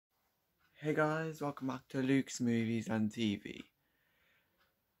Hey guys, welcome back to Luke's Movies and TV.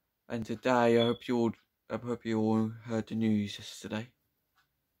 And today I hope you all heard the news yesterday.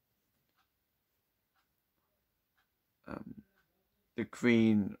 The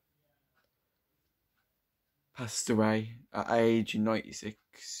Queen passed away at age 96.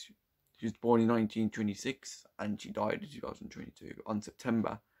 She was born in 1926 and she died in 2022 on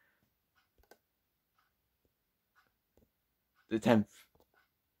September the 10th.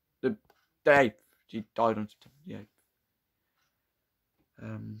 The 8th. She died on September the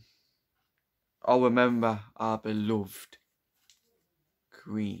 8th. I'll remember our beloved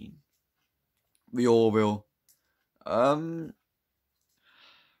Queen. We all will.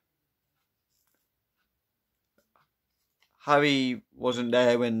 Harry wasn't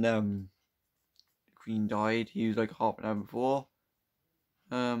there when the Queen died. He was like half an hour before.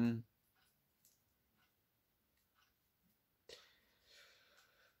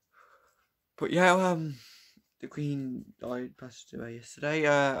 But yeah, the Queen passed away yesterday.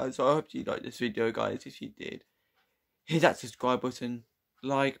 So I hope you liked this video, guys. If you did, hit that subscribe button,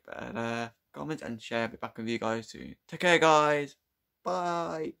 like, comment, and share. I'll be back with you guys soon. Take care, guys.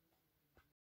 Bye.